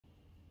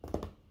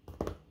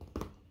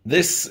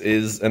This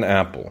is an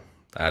Apple.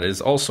 That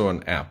is also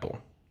an Apple.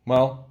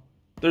 Well,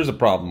 there's a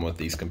problem with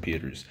these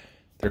computers.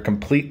 They're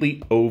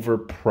completely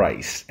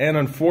overpriced. And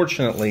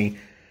unfortunately,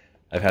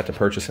 I've had to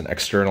purchase an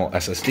external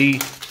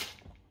SSD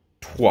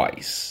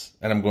twice.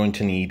 And I'm going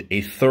to need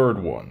a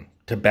third one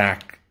to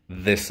back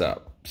this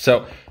up.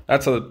 So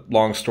that's a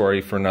long story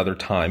for another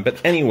time.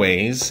 But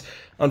anyways,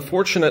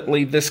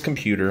 unfortunately, this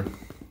computer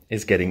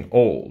is getting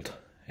old.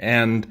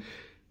 And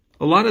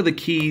a lot of the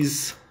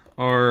keys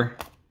are,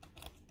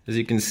 as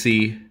you can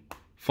see,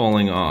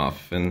 falling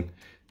off. And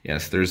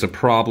yes, there's a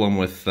problem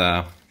with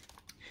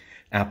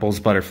Apple's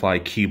Butterfly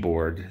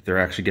keyboard. They're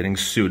actually getting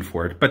sued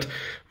for it. But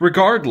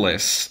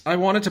regardless, I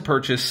wanted to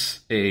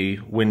purchase a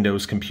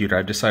Windows computer.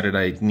 I've decided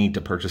I need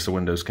to purchase a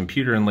Windows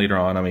computer, and later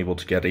on I'm able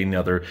to get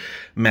another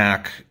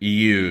Mac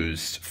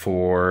used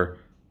for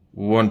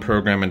one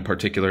program in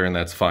particular, and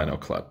that's Final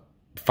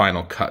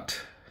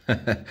Cut,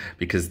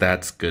 because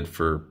that's good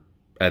for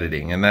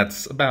editing, and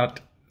that's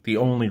about the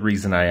only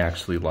reason I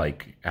actually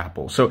like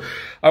Apple. So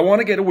I want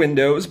to get a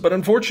Windows, but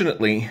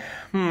unfortunately,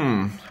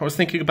 I was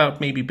thinking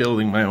about maybe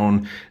building my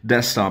own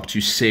desktop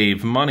to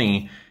save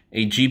money.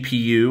 A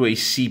GPU, a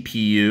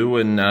CPU,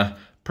 and a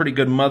pretty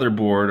good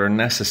motherboard are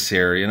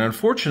necessary. And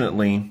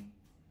unfortunately,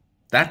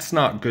 that's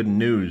not good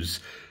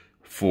news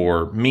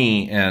for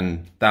me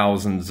and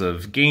thousands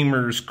of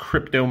gamers,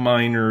 crypto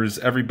miners,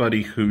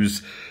 everybody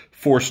who's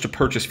forced to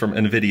purchase from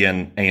NVIDIA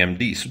and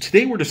AMD. So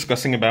today we're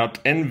discussing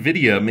about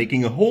NVIDIA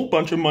making a whole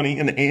bunch of money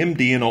and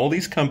AMD and all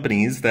these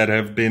companies that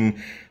have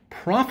been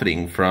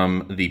profiting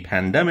from the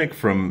pandemic,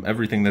 from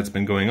everything that's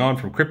been going on,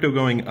 from crypto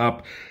going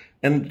up.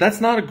 And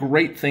that's not a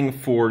great thing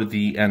for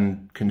the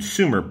end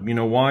consumer. You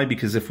know why?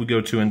 Because if we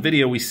go to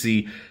NVIDIA, we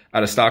see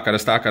out of stock, out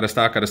of stock, out of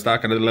stock, out of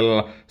stock, out of blah,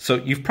 blah, blah. So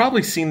you've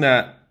probably seen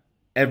that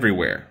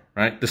everywhere.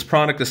 Right? This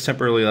product is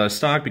temporarily out of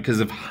stock because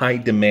of high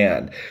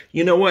demand.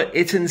 You know what?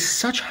 It's in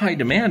such high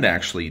demand,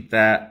 actually,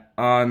 that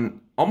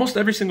on almost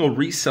every single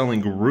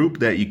reselling group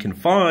that you can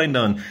find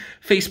on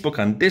Facebook,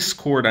 on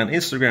Discord, on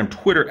Instagram,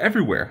 Twitter,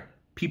 everywhere,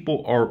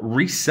 people are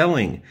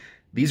reselling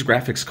these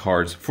graphics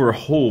cards for a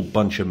whole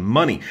bunch of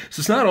money.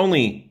 So it's not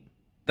only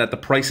that the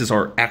prices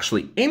are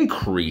actually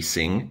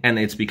increasing and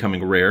it's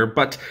becoming rare,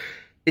 but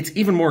it's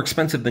even more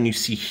expensive than you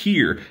see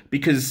here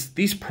because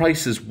these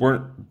prices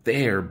weren't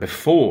there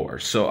before.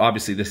 So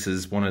obviously this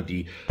is one of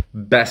the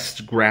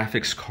best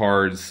graphics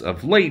cards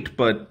of late,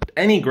 but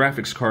any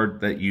graphics card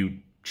that you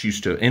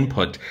choose to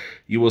input,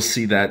 you will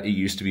see that it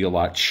used to be a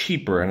lot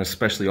cheaper, and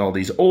especially all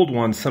these old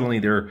ones, suddenly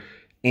they're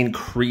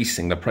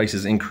increasing, the price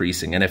is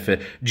increasing. And if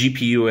a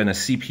GPU and a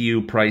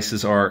CPU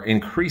prices are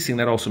increasing,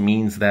 that also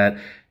means that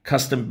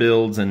custom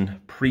builds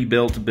and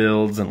pre-built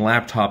builds and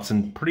laptops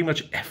and pretty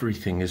much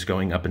everything is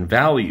going up in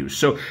value.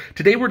 So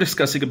today we're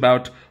discussing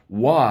about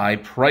why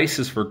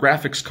prices for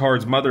graphics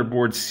cards,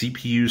 motherboards,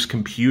 CPUs,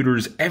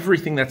 computers,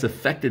 everything that's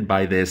affected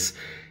by this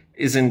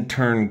is in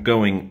turn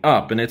going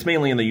up. And it's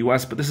mainly in the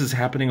US, but this is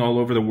happening all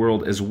over the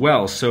world as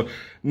well. So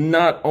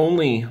not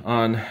only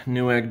on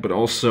Newegg, but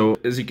also,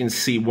 as you can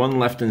see, one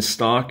left in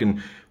stock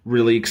and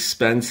really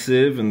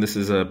expensive. And this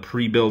is a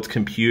pre-built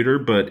computer,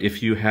 but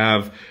if you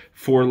have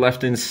 4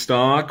 left in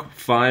stock,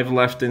 5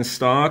 left in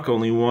stock,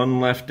 only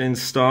 1 left in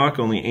stock,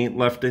 only 8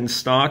 left in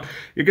stock,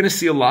 you're going to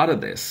see a lot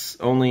of this.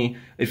 Only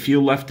a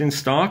few left in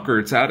stock, or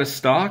it's out of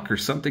stock, or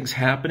something's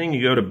happening.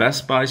 You go to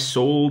Best Buy,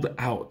 sold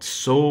out,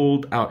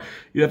 sold out.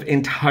 You have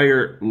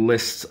entire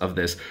lists of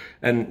this.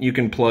 And you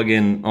can plug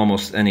in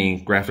almost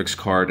any graphics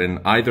card, and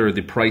either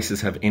the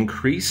prices have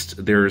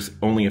increased, there's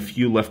only a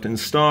few left in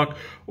stock,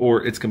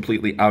 or it's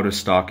completely out of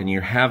stock, and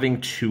you're having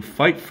to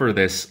fight for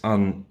this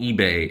on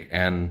eBay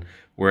and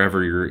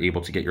wherever you're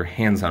able to get your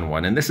hands on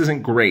one. And this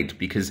isn't great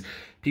because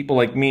people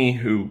like me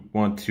who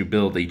want to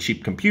build a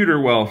cheap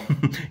computer, well,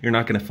 you're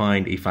not going to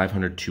find a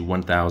 $500 to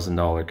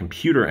 $1,000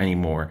 computer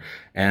anymore.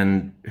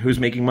 And who's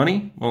making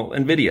money? Well,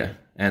 NVIDIA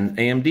and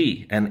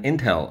AMD and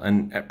Intel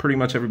and pretty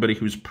much everybody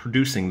who's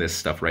producing this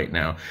stuff right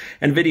now.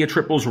 NVIDIA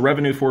triples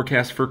revenue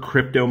forecast for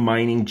crypto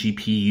mining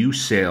GPU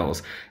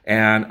sales.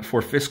 And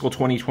for fiscal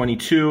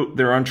 2022,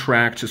 they're on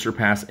track to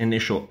surpass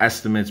initial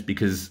estimates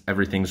because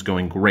everything's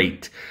going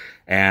great.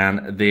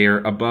 And they're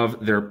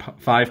above their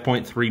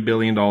 $5.3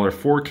 billion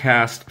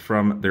forecast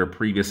from their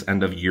previous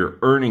end-of-year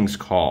earnings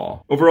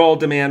call. Overall,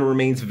 demand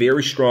remains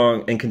very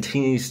strong and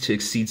continues to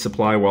exceed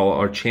supply while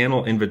our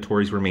channel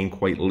inventories remain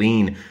quite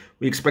lean.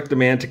 We expect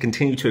demand to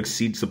continue to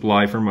exceed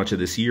supply for much of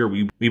this year.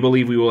 We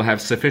believe we will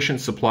have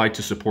sufficient supply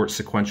to support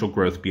sequential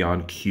growth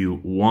beyond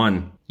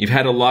Q1. You've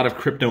had a lot of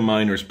crypto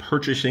miners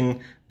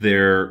purchasing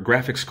their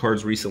graphics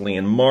cards recently.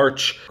 In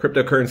March,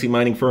 cryptocurrency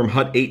mining firm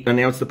Hut 8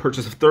 announced the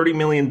purchase of $30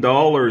 million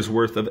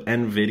worth of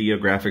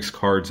NVIDIA graphics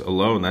cards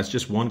alone. That's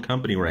just one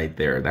company right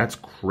there. That's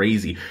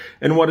crazy.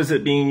 And what is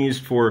it being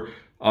used for?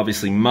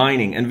 Obviously,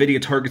 mining. NVIDIA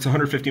targets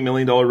 $150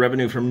 million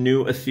revenue from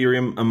new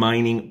Ethereum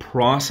mining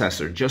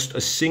processor. Just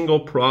a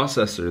single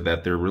processor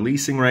that they're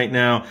releasing right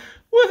now.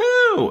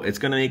 Woohoo! It's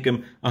going to make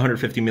them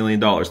 $150 million.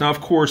 Now,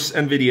 of course,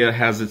 NVIDIA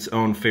has its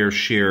own fair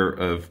share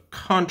of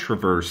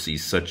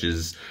controversies, such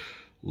as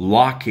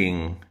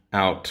locking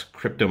out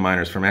crypto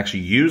miners from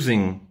actually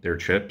using their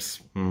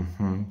chips.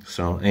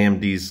 So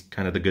AMD's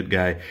kind of the good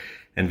guy.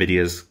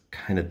 NVIDIA's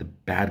kind of the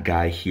bad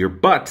guy here.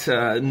 But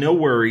no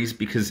worries,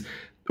 because,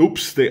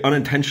 oops, they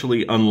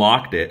unintentionally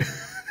unlocked it.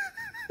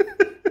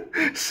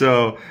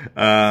 So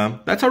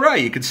that's all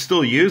right. You can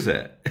still use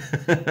it.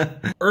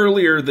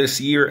 Earlier this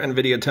year,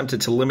 NVIDIA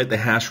attempted to limit the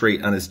hash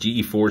rate on its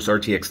GeForce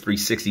RTX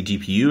 360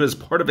 GPU as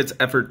part of its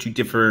effort to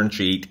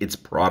differentiate its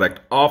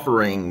product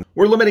offering.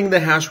 We're limiting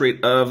the hash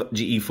rate of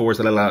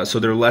GeForce so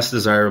they're less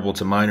desirable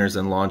to miners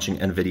and launching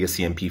NVIDIA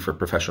CMP for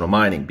professional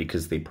mining,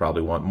 because they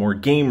probably want more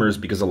gamers,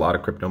 because a lot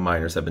of crypto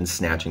miners have been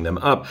snatching them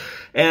up.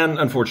 And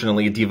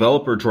unfortunately, a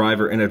developer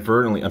driver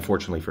inadvertently,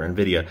 unfortunately for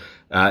NVIDIA,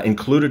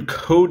 included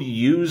code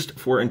used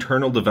for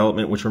internal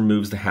development which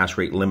removes the hash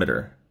rate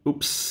limiter.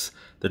 Oops,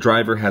 the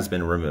driver has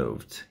been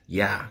removed.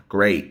 Yeah,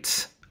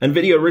 great.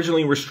 NVIDIA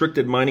originally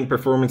restricted mining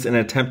performance in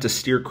an attempt to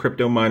steer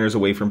crypto miners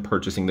away from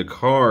purchasing the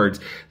cards.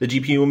 The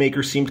GPU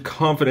maker seemed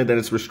confident that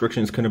its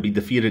restrictions couldn't be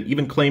defeated,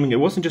 even claiming it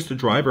wasn't just a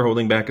driver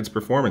holding back its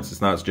performance.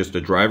 It's not just a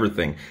driver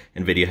thing.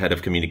 NVIDIA head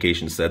of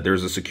communications said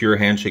there's a secure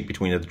handshake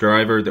between the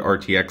driver, the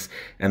RTX,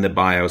 and the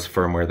BIOS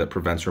firmware that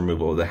prevents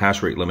removal of the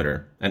hash rate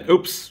limiter. And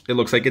oops, it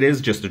looks like it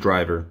is just a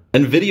driver.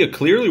 NVIDIA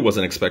clearly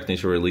wasn't expecting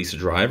to release a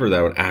driver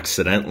that would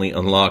accidentally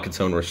unlock its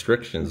own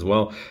restrictions.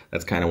 Well,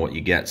 that's kind of what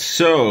you get.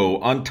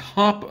 So, on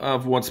top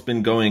of what's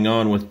been going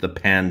on with the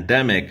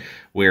pandemic,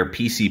 where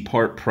PC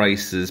part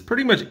prices,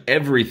 pretty much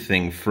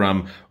everything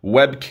from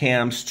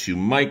webcams to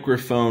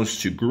microphones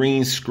to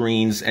green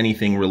screens,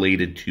 anything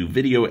related to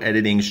video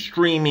editing,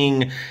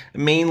 streaming,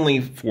 mainly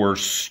for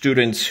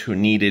students who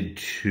needed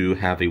to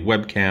have a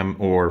webcam,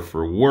 or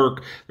for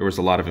work. There was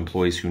a lot of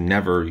employees who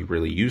never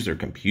really used their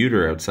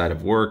computer outside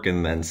of work,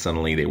 and then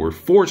suddenly they were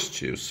forced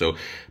to. So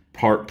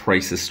part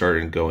prices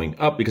started going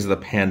up because of the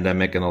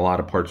pandemic, and a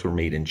lot of parts were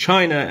made in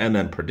China. And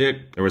then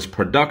there was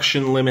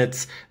production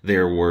limits,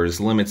 there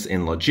was limits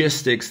in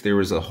logistics, there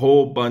was a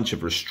whole bunch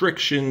of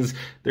restrictions,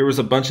 there was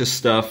a bunch of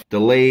stuff,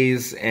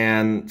 delays,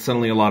 and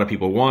suddenly a lot of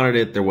people wanted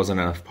it. There wasn't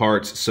enough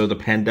parts. So the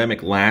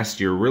pandemic last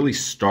year really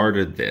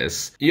started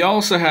this. You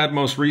also had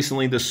most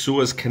recently the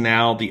Suez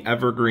Canal, the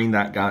evergreen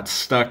that got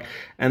stuck,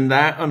 and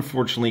that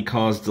unfortunately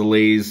caused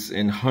delays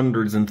in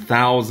hundreds and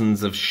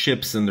thousands of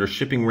ships and their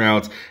shipping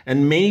routes.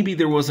 And maybe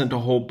there wasn't a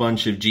whole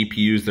bunch of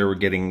GPUs that were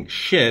getting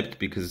shipped,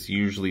 because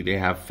usually they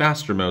have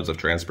faster modes of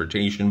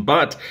transportation.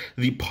 But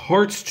the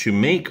parts to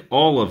make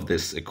all of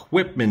this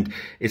equipment,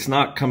 it's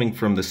not coming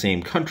from the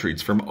same country.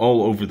 It's from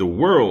all over the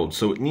world.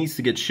 So it needs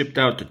to get shipped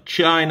out to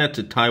China,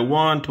 to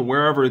Taiwan, to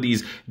wherever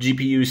these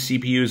GPUs,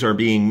 CPUs are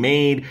being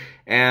made.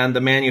 And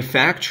the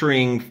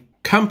manufacturing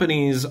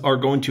companies are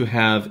going to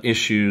have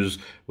issues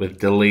with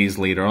delays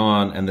later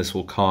on, and this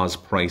will cause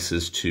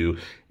prices to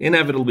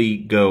inevitably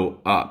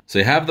go up. So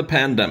you have the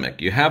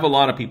pandemic, you have a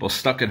lot of people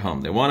stuck at home,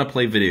 they want to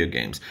play video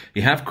games,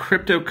 you have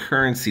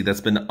cryptocurrency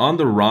that's been on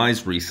the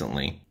rise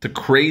recently to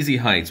crazy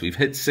heights. We've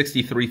hit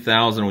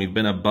 63,000, we've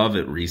been above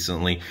it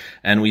recently,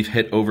 and we've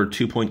hit over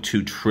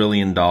 $2.2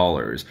 trillion.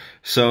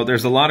 So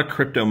there's a lot of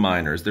crypto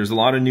miners, there's a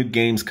lot of new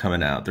games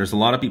coming out, there's a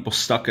lot of people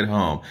stuck at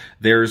home,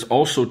 there's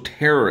also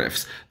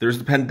tariffs, there's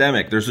the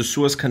pandemic, there's the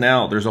Suez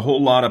Canal, there's a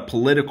whole lot of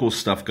political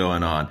stuff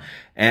going on.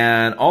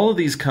 And all of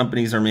these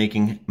companies are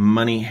making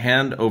money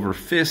hand over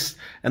fist,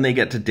 and they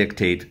get to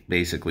dictate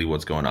basically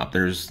what's going on.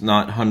 There's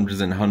not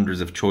hundreds and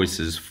hundreds of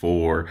choices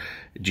for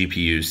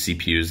GPUs,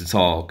 CPUs. It's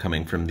all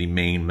coming from the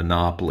main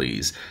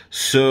monopolies.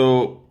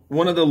 So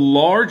one of the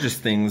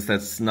largest things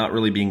that's not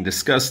really being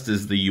discussed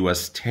is the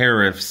US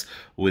tariffs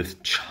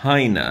with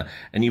China.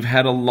 And you've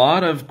had a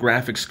lot of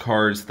graphics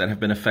cards that have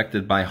been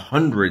affected by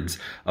hundreds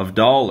of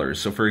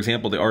dollars. So for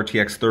example, the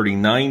RTX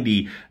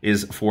 3090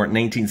 is for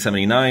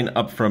 $1,979,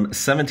 up from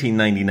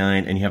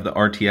 $1,799, and you have the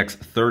RTX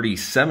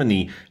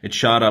 3070. It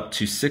shot up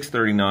to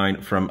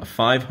 $639 from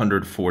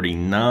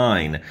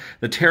 $549.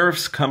 The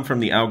tariffs come from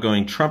the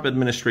outgoing Trump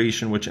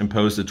administration, which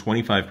imposed a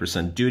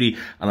 25% duty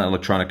on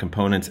electronic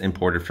components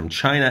imported from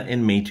China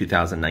in May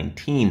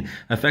 2019.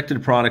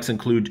 Affected products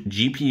include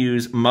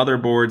GPUs,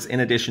 motherboards,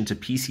 in addition to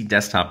PC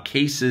desktop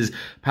cases,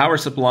 power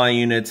supply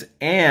units,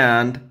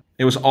 and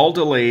it was all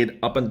delayed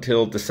up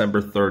until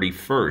December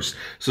 31st.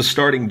 So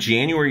starting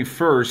January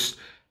 1st,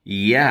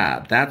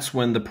 yeah, that's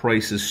when the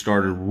prices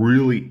started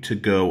really to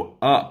go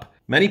up.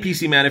 Many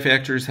PC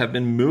manufacturers have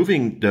been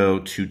moving, though,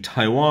 to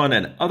Taiwan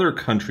and other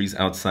countries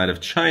outside of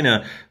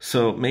China,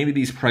 so maybe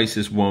these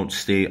prices won't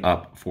stay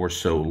up for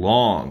so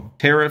long.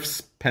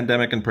 Tariffs,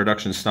 pandemic, and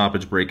production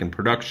stoppage break in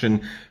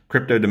production.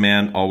 Crypto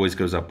demand always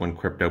goes up when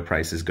crypto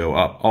prices go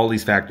up. All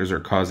these factors are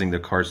causing the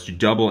cards to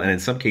double and in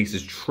some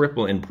cases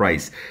triple in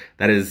price.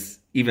 That is,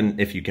 even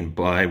if you can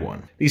buy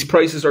one. These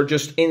prices are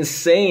just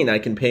insane. I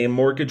can pay a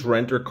mortgage,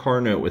 rent, or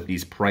car note with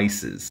these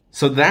prices.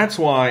 So that's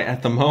why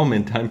at the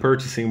moment I'm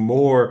purchasing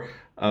more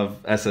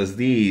of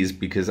SSDs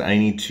because I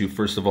need to,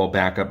 first of all,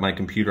 back up my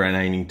computer, and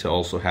I need to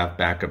also have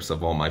backups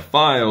of all my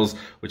files,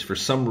 which for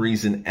some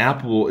reason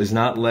Apple is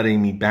not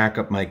letting me back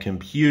up my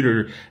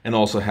computer and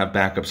also have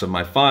backups of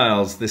my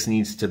files. This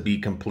needs to be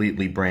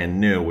completely brand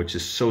new, which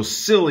is so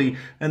silly,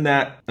 and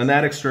that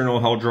external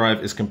hard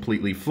drive is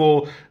completely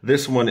full.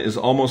 This one is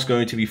almost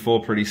going to be full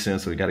pretty soon,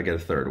 so we got to get a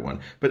third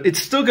one. But it's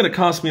still going to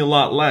cost me a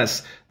lot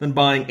less than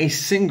buying a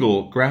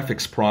single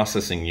graphics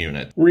processing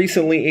unit.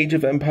 Recently, Age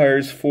of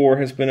Empires 4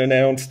 has been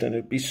announced, and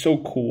it'd be so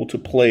cool to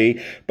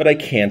play, but I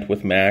can't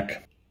with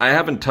Mac. I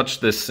haven't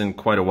touched this in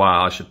quite a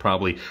while. I should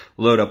probably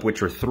load up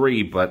Witcher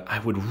 3, but I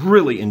would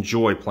really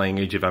enjoy playing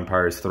Age of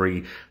Empires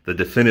 3, the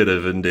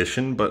definitive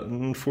edition, but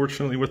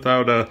unfortunately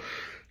without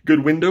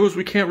good Windows,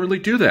 we can't really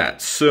do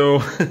that. So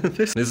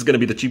this is going to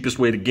be the cheapest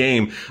way to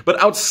game.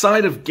 But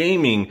outside of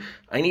gaming,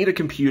 I need a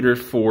computer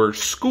for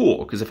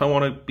school, because if I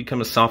want to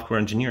become a software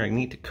engineer, I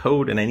need to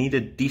code, and I need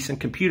a decent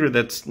computer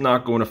that's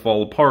not going to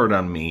fall apart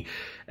on me.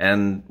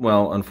 And,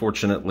 well,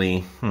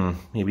 unfortunately,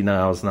 maybe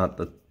now is not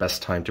the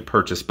best time to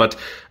purchase. But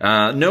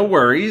no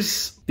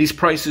worries. These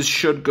prices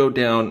should go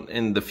down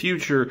in the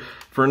future.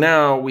 For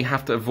now, we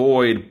have to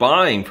avoid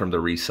buying from the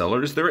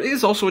resellers. There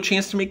is also a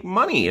chance to make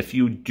money if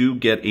you do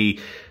get a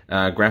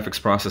graphics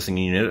processing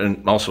unit.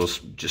 And also,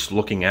 just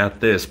looking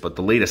at this, but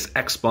the latest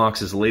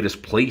Xboxes, the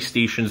latest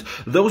PlayStations,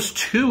 those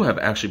too have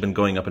actually been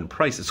going up in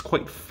price. It's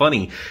quite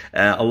funny.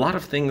 A lot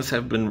of things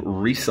have been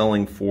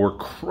reselling for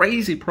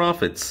crazy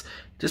profits,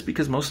 just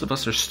because most of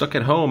us are stuck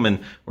at home and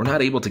we're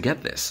not able to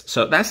get this.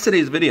 So that's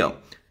today's video.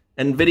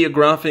 NVIDIA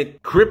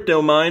graphic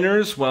crypto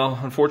miners, well,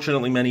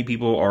 unfortunately, many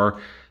people are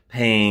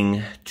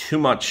paying too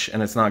much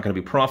and it's not going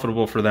to be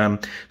profitable for them.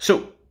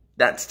 So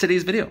that's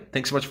today's video.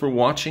 Thanks so much for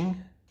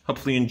watching.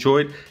 Hopefully you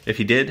enjoyed. If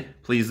you did,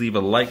 please leave a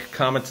like,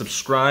 comment,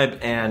 subscribe,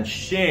 and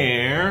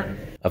share.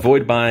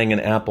 Avoid buying an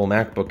Apple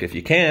MacBook if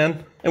you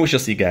can. And we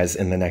shall see you guys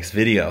in the next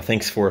video.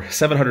 Thanks for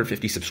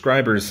 750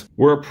 subscribers.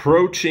 We're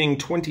approaching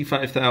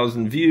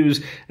 25,000 views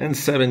and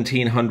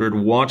 1,700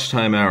 watch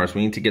time hours.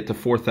 We need to get to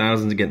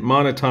 4,000 to get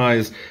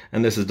monetized,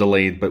 and this is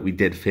delayed, but we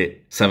did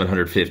fit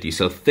 750.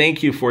 So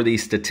thank you for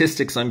these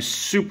statistics. I'm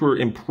super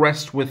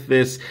impressed with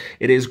this.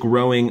 It is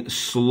growing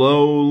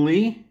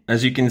slowly,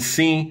 as you can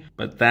see,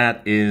 but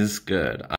that is good.